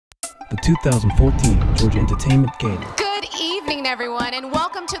the 2014 Georgia Entertainment Gala. Good evening, everyone, and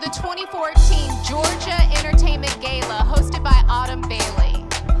welcome to the 2014 Georgia Entertainment Gala, hosted by Autumn Bailey.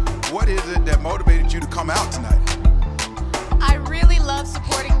 What is it that motivated you to come out tonight? I really love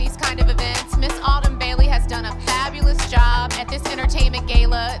supporting these kind of events. Miss Autumn Bailey has done a fabulous job at this entertainment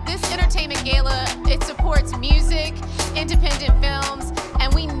gala. This entertainment gala, it supports music, independent films,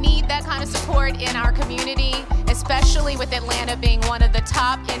 and we need that kind of support in our community, especially with Atlanta being one of the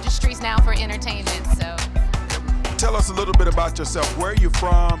top industries now for entertainment. So, tell us a little bit about yourself. Where are you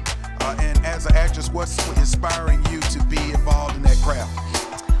from? And as an actress, what's inspiring you to be involved in that craft?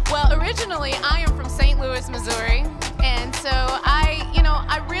 Well, originally I am from St. Louis, Missouri, and so I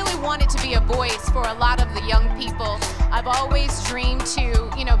really wanted to be a voice for a lot of the young people. I've always dreamed to,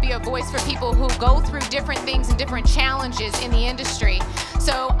 be a voice for people who go through different things and different challenges in the industry.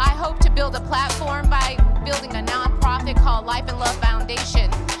 So I hope to build a platform by building a nonprofit called Life and Love Foundation.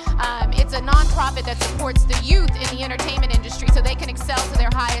 It's a nonprofit that supports the youth in the entertainment industry so they can excel to their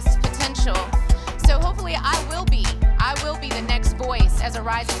highest potential. So hopefully I will be the next voice as a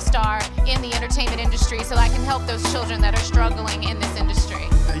rising star in the entertainment industry so that I can help those children that are struggling in this industry.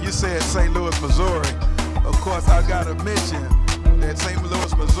 And you said St. Louis, Missouri. Of course, I gotta mention that St.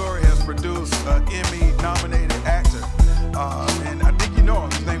 Louis, Missouri has produced an Emmy-nominated actor. And I think you know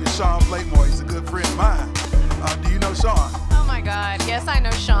him. His name is Sean Blakemore. He's a good friend of mine. Do you know Sean? Oh my God, yes, I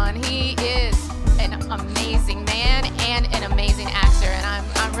know Sean. He is an amazing man and an amazing actor, and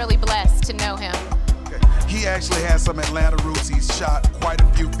I'm really blessed to know him. He actually has some Atlanta roots. He's shot quite a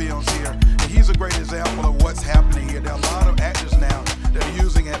few films here. And he's a great example of what's happening here. There are a lot of actors now that are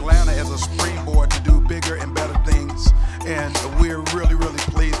using Atlanta as a springboard to do bigger and better things. And we're really, really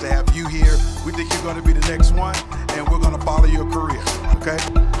pleased to have you here. We think you're going to be the next one, and we're going to follow your career, okay?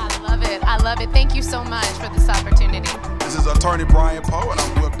 I love it. I love it. Thank you so much for this opportunity. This is Attorney Brian Poe, and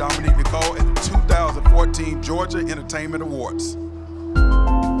I'm with Dominique Nicole at the 2014 Georgia Entertainment Awards.